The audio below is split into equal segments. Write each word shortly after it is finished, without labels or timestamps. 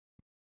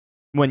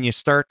When you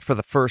start for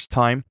the first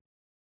time,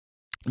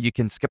 you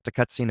can skip the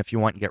cutscene if you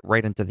want and get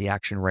right into the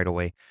action right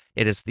away.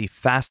 It is the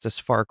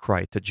fastest Far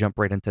Cry to jump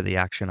right into the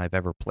action I've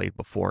ever played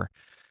before.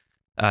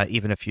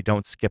 Even if you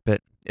don't skip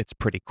it, it's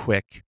pretty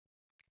quick.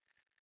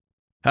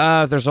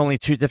 There's only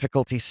 2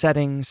 difficulty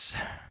settings.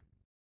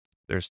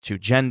 There's 2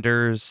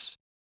 genders.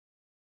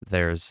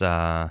 There's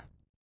a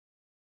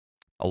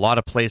lot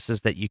of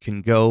places that you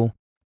can go.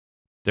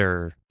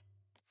 They're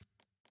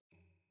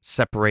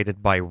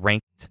separated by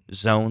ranked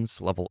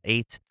zones, level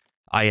 8.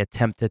 I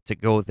attempted to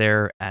go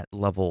there at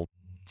level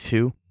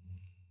 2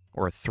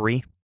 or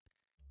 3,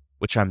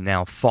 which I'm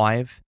now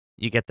 5.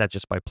 You get that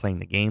just by playing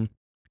the game.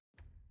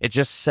 It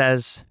just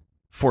says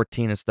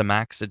 14 is the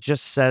max. It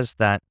just says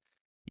that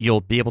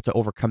you'll be able to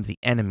overcome the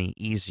enemy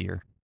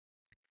easier.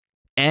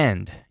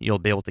 And you'll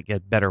be able to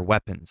get better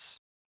weapons.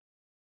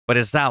 But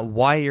is that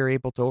why you're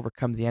able to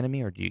overcome the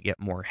enemy, or do you get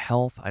more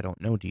health? I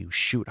don't know. Do you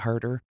shoot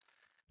harder?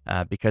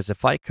 Because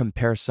if I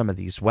compare some of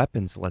these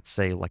weapons, let's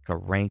say like a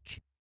rank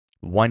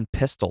 1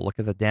 pistol, look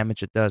at the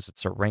damage it does.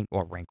 It's a rank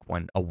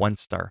 1, a 1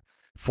 star.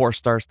 4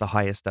 stars the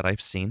highest that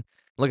I've seen.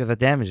 Look at the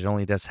damage. It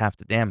only does half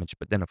the damage.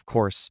 But then, of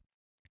course,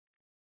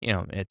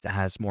 it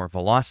has more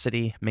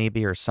velocity,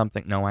 maybe, or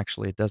something. No,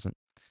 actually, it doesn't.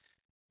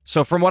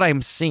 So from what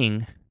I'm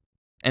seeing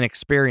and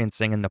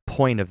experiencing, and the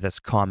point of this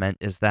comment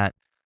is that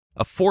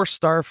a 4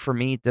 star for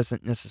me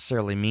doesn't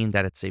necessarily mean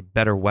that it's a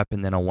better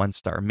weapon than a 1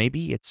 star.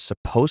 Maybe it's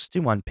supposed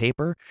to on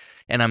paper,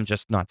 and I'm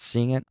just not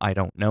seeing it. I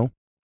don't know.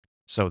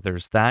 So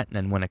there's that. And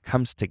then when it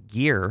comes to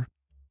gear,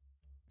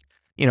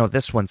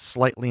 this one's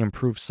slightly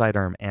improved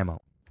sidearm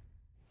ammo.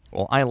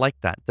 Well, I like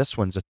that. This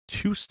one's a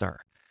 2 star,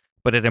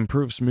 but it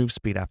improves move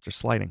speed after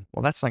sliding.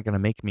 Well, that's not going to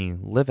make me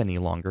live any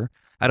longer.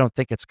 I don't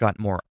think it's got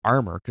more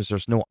armor because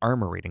there's no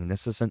armor rating.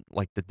 This isn't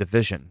like the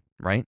Division,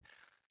 right?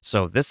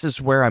 So this is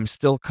where I'm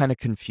still kind of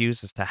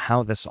confused as to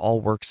how this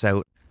all works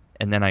out.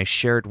 And then I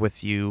shared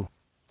with you,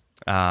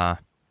 how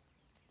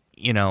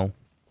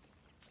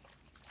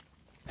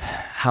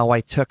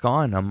I took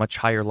on a much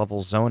higher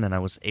level zone and I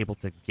was able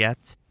to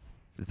get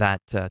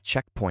that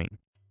checkpoint.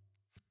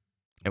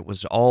 It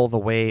was all the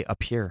way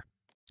up here.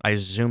 I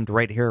zoomed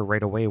right here,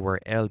 right away, where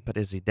El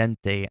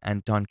Presidente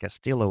Anton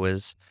Castillo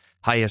is,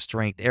 highest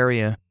ranked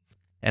area,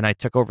 and I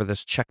took over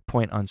this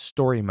checkpoint on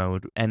story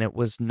mode, and it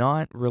was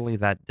not really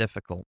that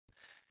difficult.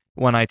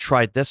 When I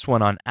tried this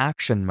one on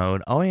action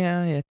mode, oh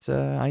yeah,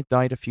 I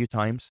died a few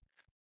times.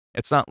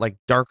 It's not like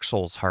Dark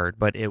Souls hard,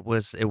 but it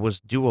was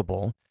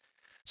doable.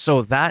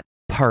 So that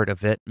part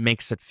of it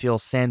makes it feel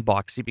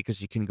sandboxy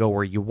because you can go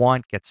where you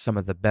want, get some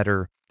of the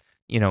better,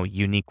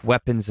 unique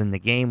weapons in the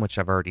game, which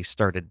I've already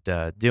started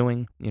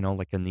doing.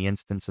 Like in the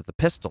instance of the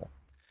pistol,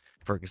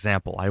 for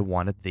example, I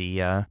wanted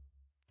the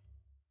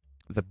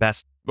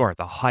best or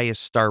the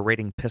highest star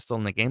rating pistol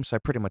in the game, so I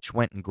pretty much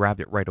went and grabbed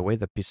it right away,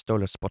 the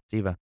Pistola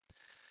Sportiva.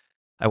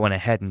 I went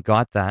ahead and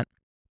got that.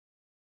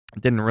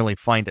 Didn't really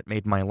find it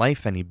made my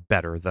life any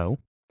better, though.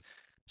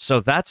 So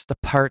that's the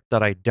part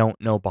that I don't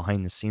know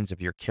behind the scenes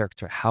of your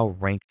character, how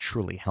rank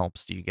truly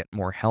helps. Do you get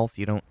more health?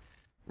 You don't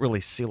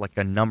really see like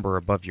a number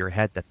above your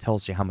head that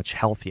tells you how much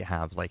health you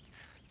have. Like,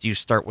 do you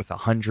start with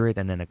 100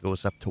 and then it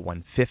goes up to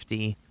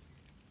 150?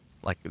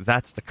 Like,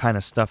 that's the kind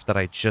of stuff that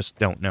I just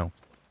don't know.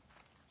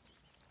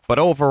 But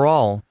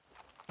overall,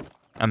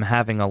 I'm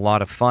having a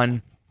lot of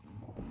fun.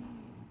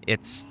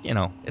 It's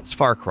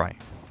Far Cry.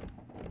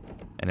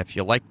 And if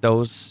you like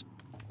those,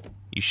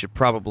 you should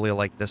probably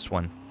like this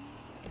one.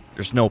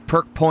 There's no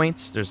perk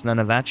points, there's none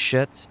of that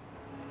shit.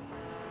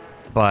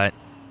 But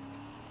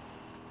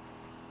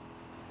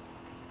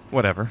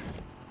whatever.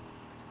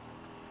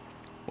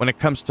 When it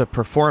comes to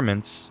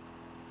performance,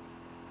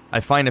 I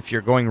find if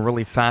you're going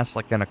really fast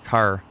like in a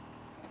car,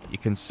 you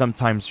can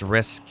sometimes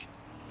risk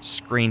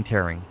screen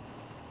tearing.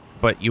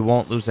 But you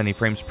won't lose any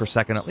frames per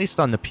second, at least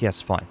on the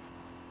PS5.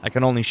 I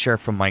can only share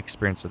from my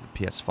experience of the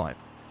PS5.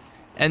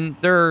 And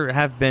there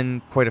have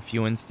been quite a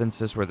few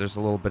instances where there's a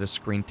little bit of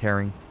screen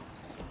tearing.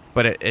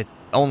 But it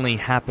only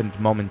happened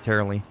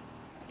momentarily.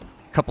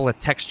 A couple of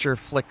texture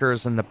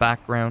flickers in the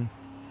background.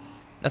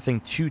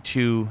 Nothing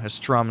too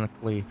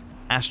astronomically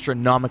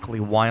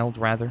wild,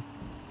 rather.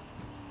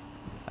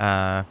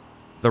 The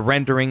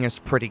rendering is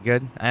pretty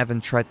good. I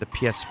haven't tried the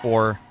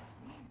PS4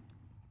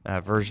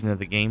 version of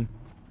the game.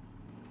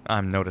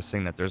 I'm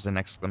noticing that there's an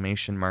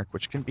exclamation mark,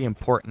 which can be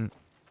important,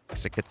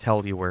 because it could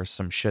tell you where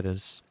some shit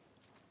is.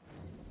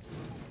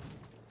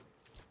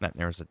 That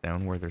narrows it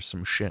down, where there's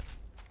some shit.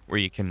 Where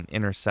you can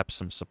intercept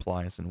some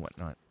supplies and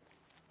whatnot.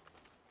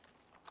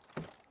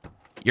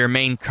 Your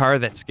main car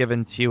that's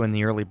given to you in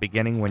the early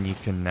beginning when you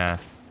can,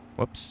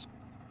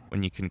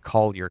 when you can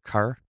call your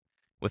car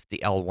with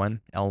the L1.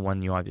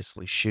 L1 you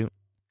obviously shoot.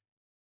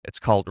 It's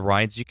called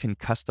rides. You can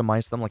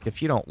customize them. Like,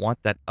 if you don't want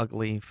that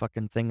ugly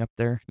fucking thing up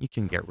there, you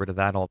can get rid of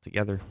that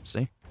altogether.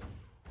 See?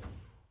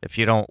 If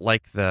you don't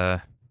like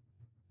the...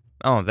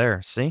 Oh,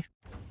 there. See?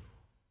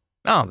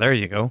 Oh, there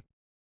you go.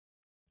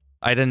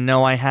 I didn't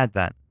know I had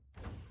that.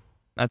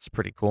 That's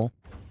pretty cool.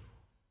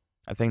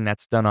 I think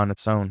that's done on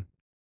its own.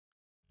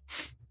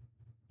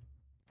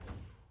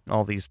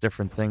 All these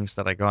different things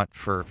that I got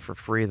for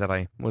free that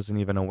I wasn't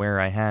even aware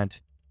I had.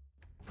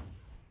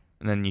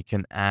 And then you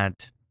can add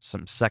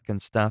some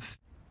second stuff,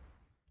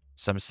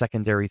 some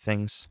secondary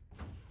things.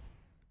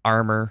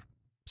 Armor,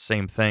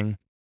 same thing.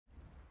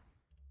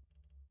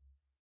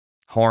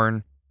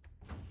 Horn,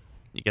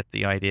 you get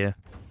the idea.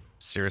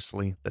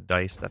 Seriously, the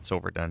dice, that's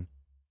overdone.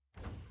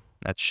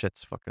 That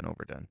shit's fucking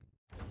overdone.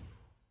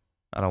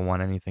 I don't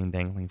want anything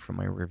dangling from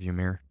my rearview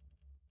mirror.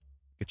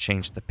 You could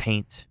change the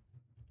paint.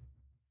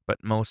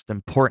 But most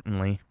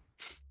importantly,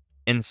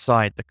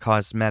 inside the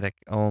cosmetic,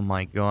 oh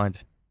my god.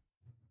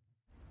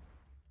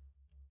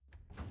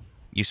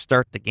 You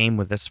start the game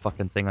with this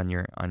fucking thing on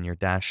your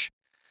dash.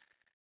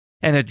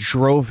 And it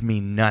drove me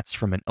nuts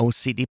from an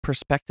OCD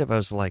perspective. I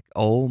was like,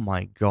 oh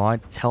my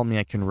god, tell me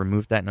I can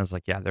remove that. And I was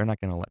like, yeah, they're not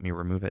going to let me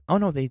remove it. Oh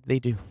no, they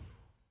do.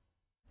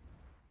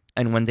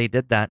 And when they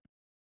did that,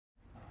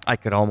 I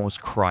could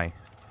almost cry.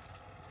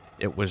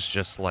 It was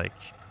just like,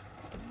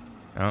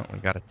 oh, we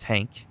got a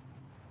tank.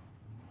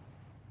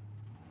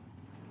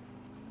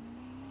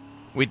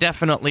 We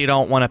definitely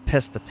don't want to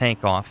piss the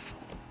tank off.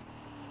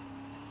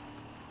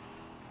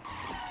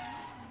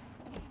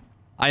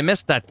 I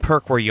missed that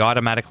perk where you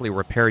automatically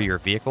repair your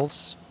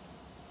vehicles.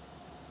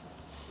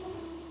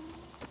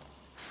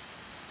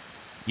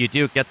 You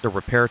do get the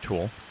repair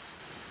tool.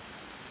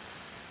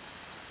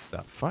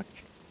 The fuck?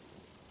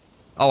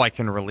 Oh, I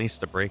can release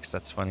the brakes.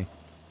 That's funny.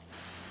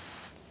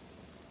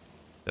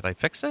 Did I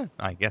fix it?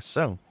 I guess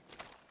so.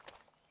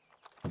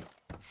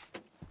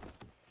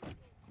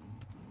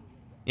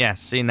 Yeah,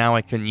 see, now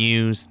I can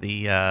use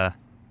the, how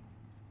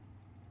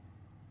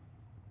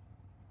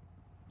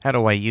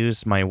do I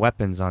use my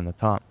weapons on the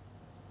top?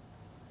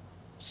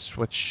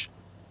 Switch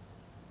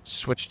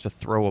to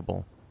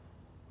throwable.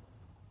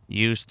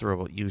 Use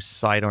throwable. Use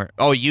sidearm.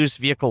 Oh, use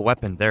vehicle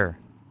weapon there.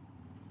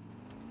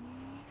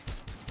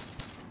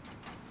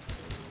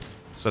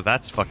 So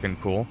that's fucking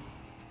cool.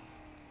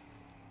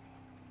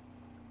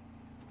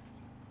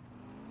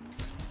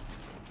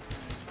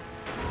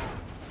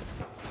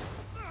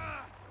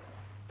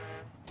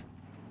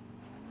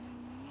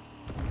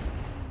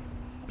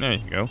 There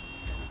you go.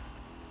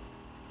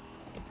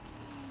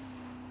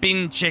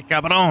 Pinche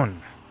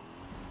cabrón.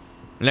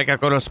 Le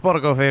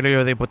cacorosporgo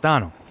ferio de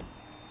putano.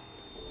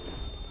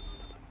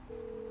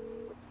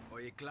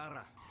 Oye,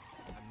 Clara,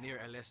 I'm near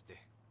El Este.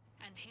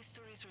 And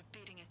history is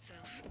repeating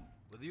itself.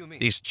 What do you mean?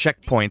 These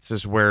checkpoints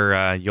is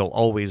where you'll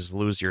always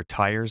lose your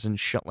tires and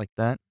shit like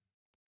that.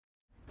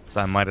 So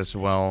I might as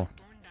well...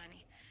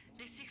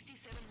 The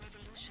 67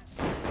 revolution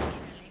started in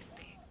El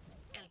Este.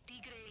 El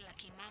Tigre, La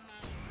Quimama,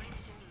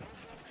 Lorenzo,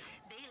 Lobo,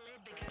 they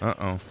led the guerrillas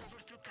Uh-oh.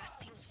 overthrew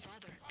Castillo's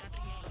father,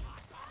 Gabriel.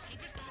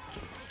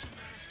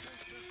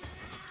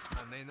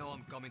 And they know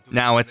I'm coming to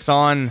Now it's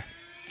on... El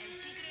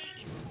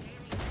Tigre is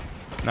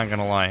very... Not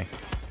gonna lie.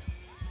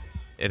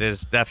 It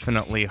is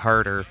definitely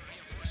harder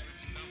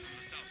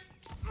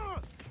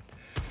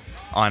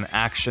on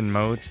action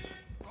mode.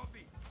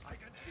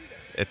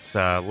 It's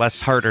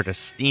less harder to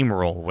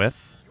steamroll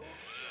with.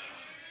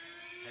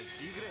 El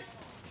Tigre?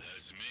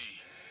 That's me.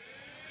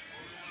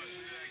 Who was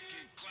that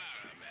kid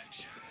Clara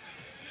mentioned?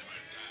 Never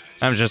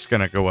died. I'm just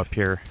gonna go up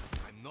here.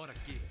 I'm not a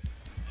kid.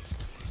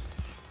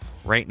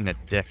 Right in the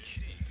dick.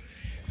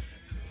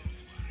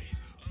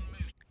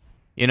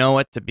 You know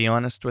what, to be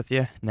honest with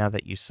you, now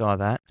that you saw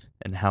that,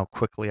 and how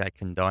quickly I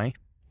can die,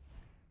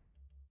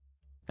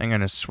 I'm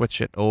gonna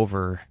switch it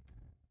over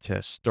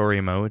to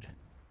story mode,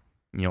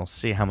 and you'll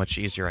see how much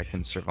easier I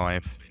can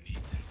survive.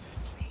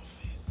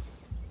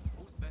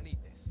 Who's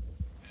Benitez?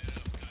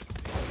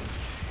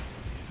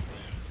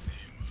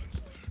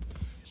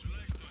 She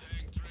likes to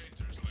hang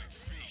traitors like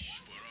fish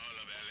for all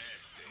of El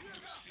Este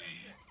to see.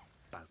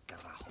 Pal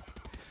carajo.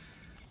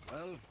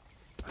 Well,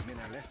 I'm in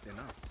El Este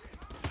now.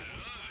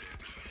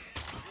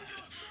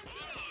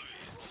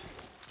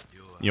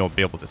 You'll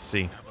be able to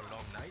see Have a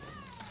long night?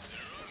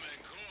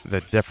 the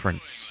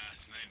difference.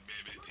 Last night,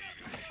 baby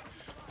Tigre.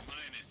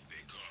 Minus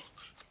the coke.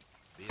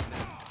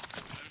 Vietnam.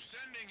 I'm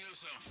sending you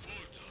some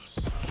photos.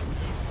 You'll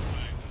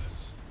find us.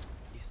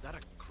 Is that a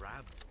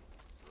crab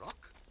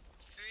rock?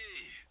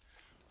 See.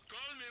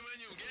 Call me when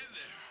you get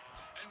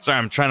there. And Sorry,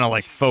 I'm trying to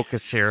like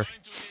focus here.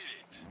 going to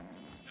need it.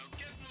 Now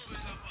get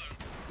moving up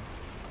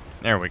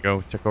our... There we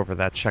go, took over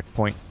that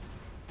checkpoint.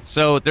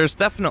 So there's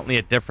definitely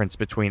a difference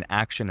between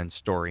action and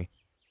story.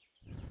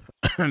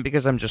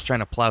 Because I'm just trying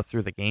to plow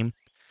through the game,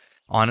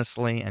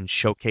 honestly, and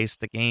showcase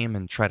the game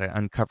and try to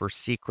uncover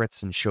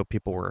secrets and show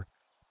people where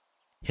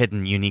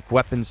hidden unique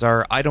weapons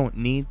are. I don't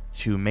need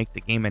to make the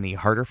game any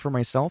harder for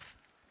myself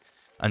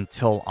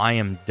until I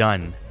am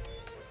done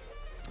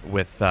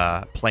with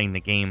playing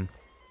the game.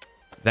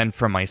 Then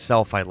for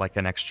myself, I'd like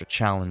an extra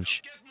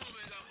challenge.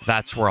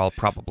 That's where I'll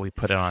probably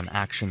put it on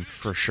action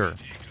for sure.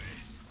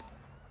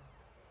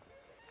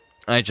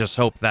 I just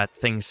hope that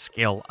things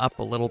scale up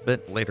a little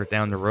bit later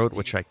down the road,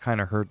 which I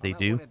kind of heard they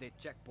do. One of the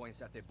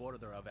checkpoints at the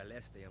border of El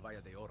Este and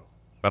Valle de Oro.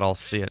 But I'll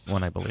see it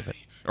when I believe it.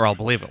 Or I'll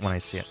believe it when I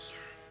see it.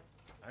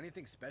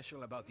 Anything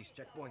special about this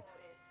checkpoint?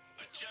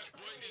 A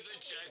checkpoint is a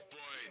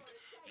checkpoint.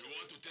 You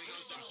want to take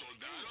on some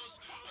soldados?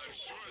 I'm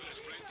sure there's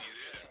plenty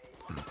there.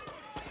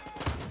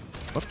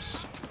 Whoops.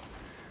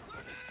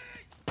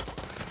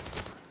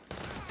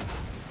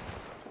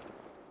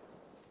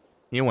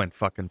 He went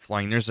fucking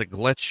flying. There's a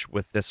glitch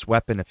with this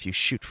weapon. If you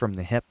shoot from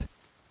the hip,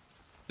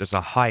 there's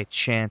a high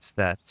chance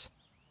that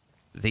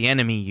the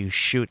enemy you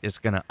shoot is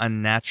going to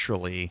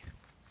unnaturally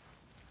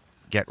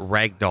get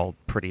ragdolled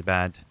pretty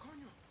bad.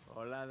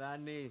 Hola,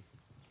 Danny.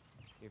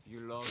 If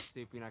you love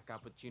sipping a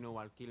cappuccino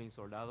while killing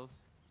soldados,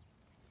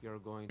 you're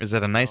going to Is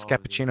it a nice love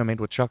cappuccino this. made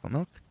with chocolate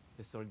milk?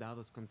 The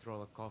soldados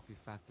control a coffee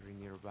factory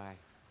nearby.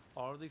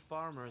 All the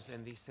farmers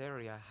in this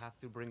area have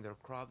to bring their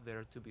crop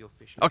there to be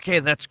officially. Okay,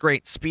 that's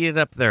great. Speed it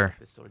up there.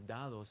 The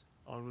soldados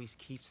always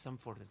keep some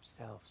for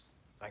themselves.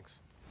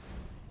 Thanks.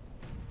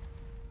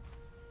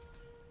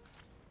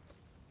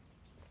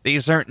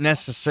 These aren't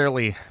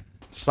necessarily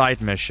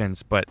side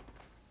missions, but...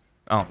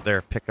 Oh,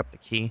 there, pick up the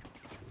key.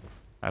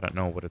 I don't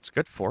know what it's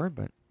good for,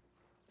 but...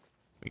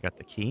 We got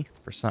the key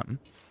for something.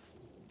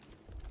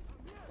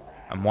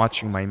 I'm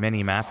watching my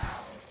mini-map.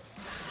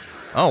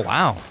 Oh,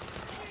 wow.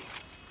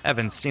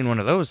 Haven't seen one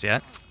of those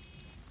yet.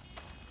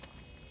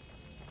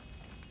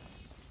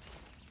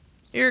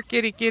 Here,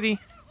 kitty, kitty.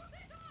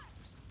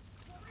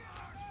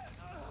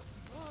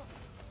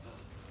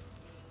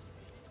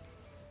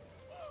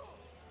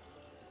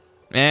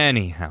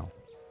 Anyhow.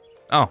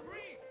 Oh.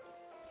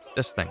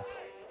 This thing.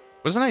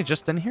 Wasn't I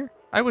just in here?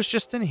 I was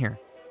just in here.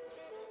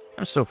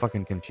 I'm so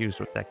fucking confused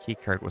what that key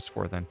card was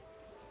for then.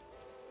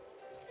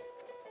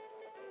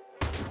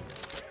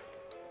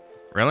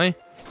 Really?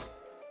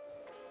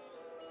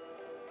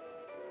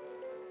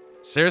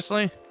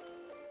 Seriously?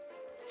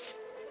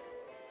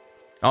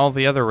 All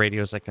the other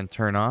radios I can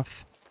turn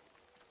off.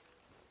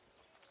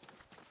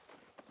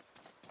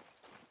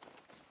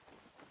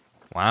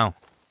 Wow.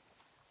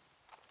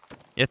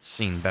 It's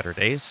seen better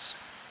days.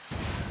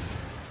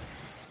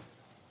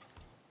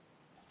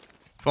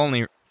 If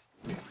only...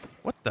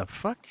 What the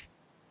fuck?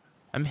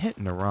 I'm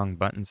hitting the wrong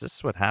buttons. This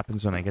is what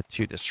happens when I get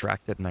too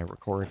distracted and I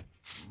record.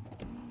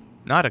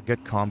 Not a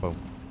good combo.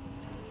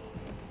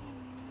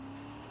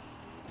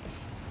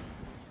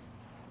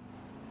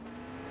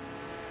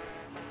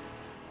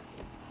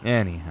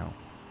 Anyhow.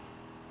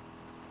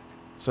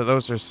 So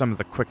those are some of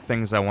the quick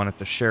things I wanted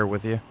to share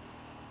with you.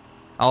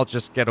 I'll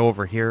just get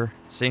over here.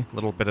 See? A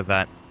little bit of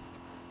that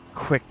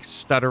quick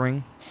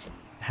stuttering.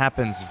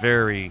 Happens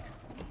very,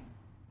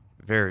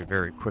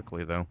 very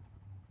quickly, though.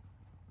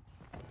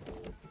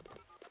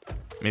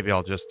 Maybe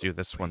I'll just do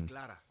this one.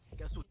 Clara,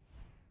 guess what?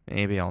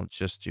 Maybe I'll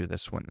just do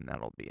this one and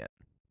that'll be it.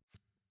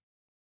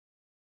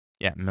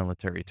 Yeah,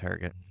 military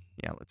target.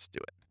 Yeah, let's do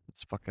it.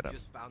 Let's fuck it up.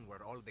 Just found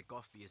where all the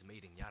coffee is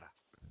made in Yara.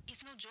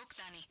 It's no joke,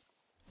 Danny.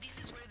 This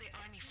is where the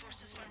army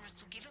forces farmers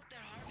to give up their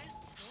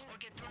harvests or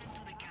get thrown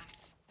into the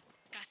camps.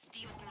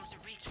 Castillo grows a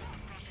reach for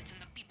the profits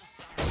and the people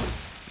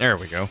starve. There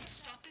we go.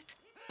 Stop it.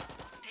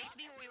 Take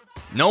the oil.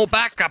 No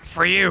backup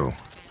for you! While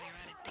you're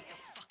at it, take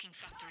the fucking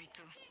factory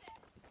too.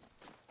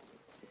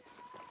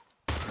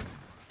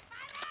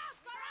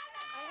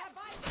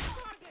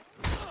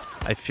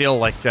 I feel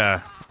like,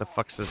 what the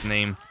fuck's his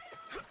name?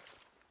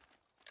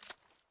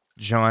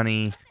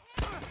 Johnny.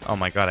 Oh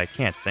my god, I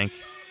can't think.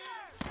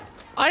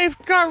 I've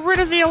got rid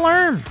of the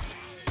alarm!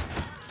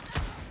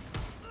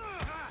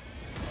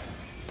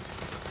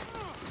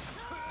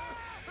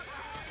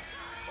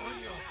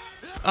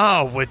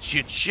 Oh, would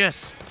you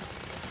just...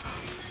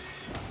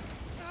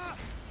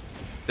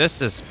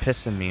 This is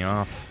pissing me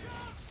off.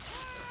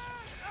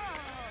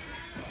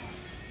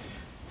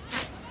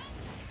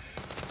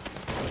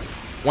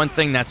 One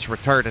thing that's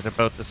retarded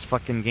about this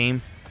fucking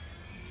game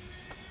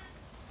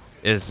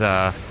is,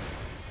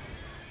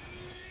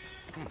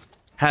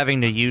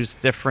 having to use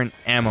different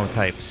ammo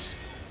types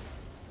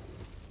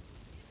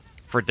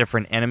for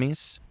different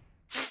enemies.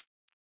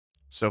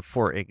 So,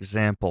 for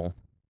example,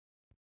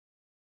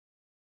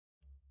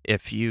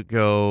 if you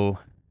go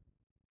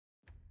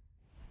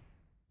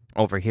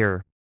over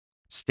here,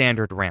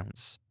 standard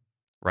rounds,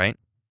 right?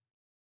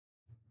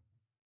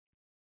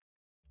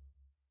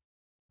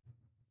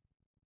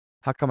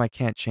 How come I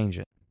can't change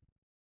it?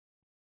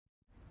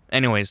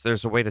 Anyways,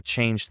 there's a way to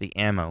change the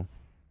ammo.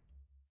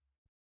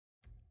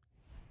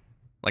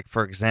 Like,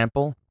 for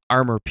example,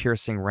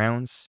 armor-piercing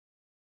rounds.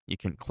 You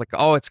can click...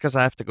 Oh, it's because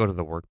I have to go to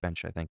the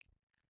workbench, I think.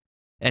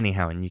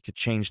 Anyhow, and you could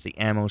change the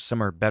ammo.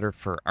 Some are better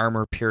for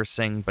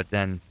armor-piercing, but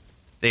then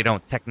they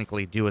don't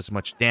technically do as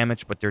much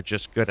damage, but they're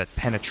just good at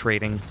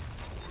penetrating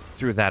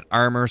through that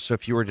armor. So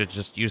if you were to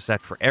just use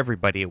that for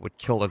everybody, it would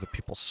kill other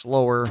people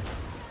slower.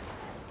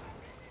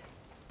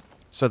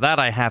 So that,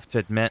 I have to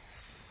admit,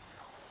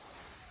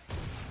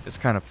 is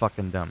kind of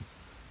fucking dumb.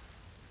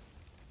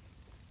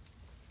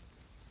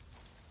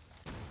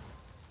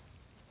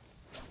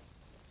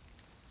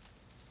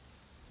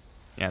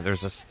 Yeah,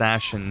 there's a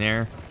stash in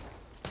there.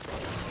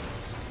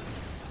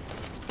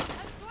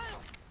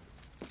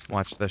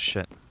 Watch this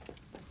shit.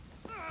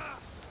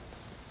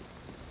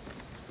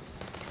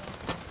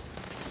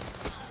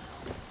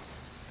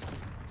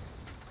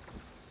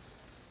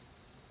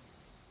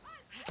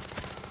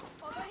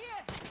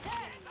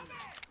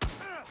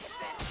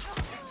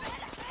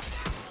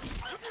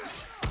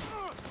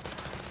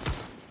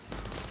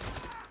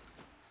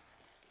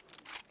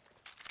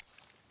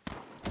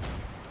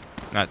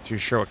 Not too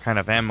sure what kind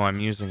of ammo I'm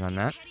using on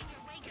that. Heading your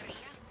way, guerrilla.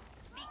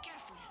 Be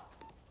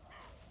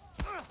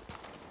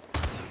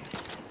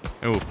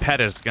careful. Ooh,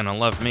 Pet is gonna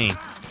love me.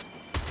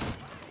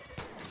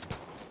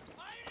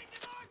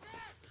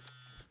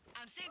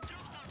 I'm seeing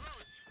troops on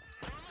roads.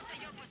 We're almost at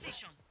your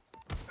position.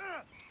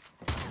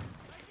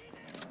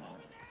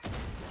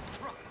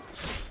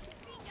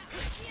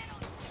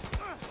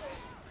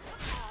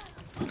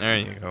 There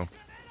you go.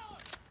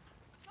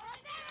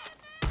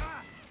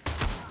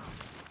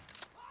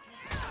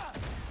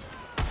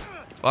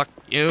 Fuck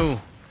you.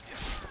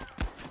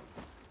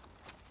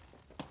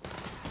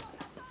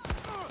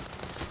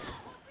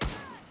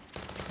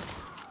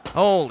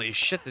 Holy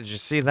shit, did you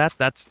see that?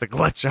 That's the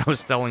glitch I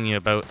was telling you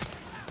about.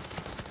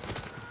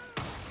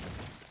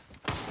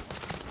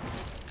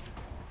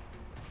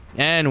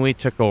 And we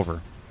took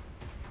over.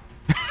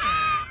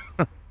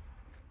 There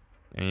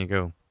you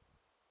go.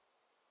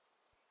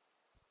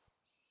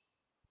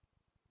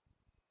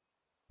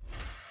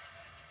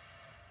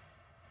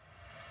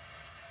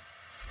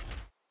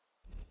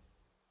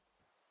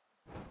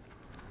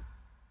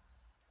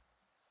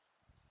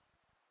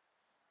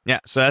 Yeah,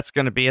 so that's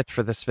going to be it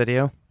for this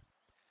video.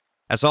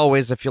 As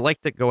always, if you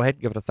liked it, go ahead,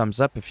 give it a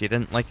thumbs up. If you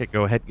didn't like it,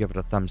 go ahead, give it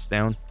a thumbs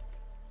down.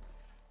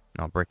 And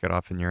I'll break it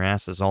off in your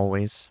ass, as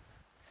always.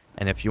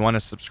 And if you want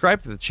to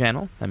subscribe to the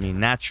channel, I mean,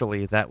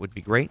 naturally, that would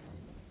be great.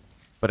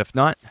 But if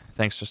not,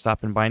 thanks for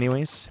stopping by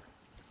anyways.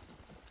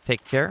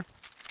 Take care.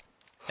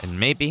 And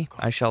maybe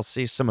I shall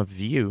see some of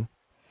you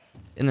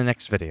in the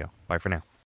next video. Bye for now.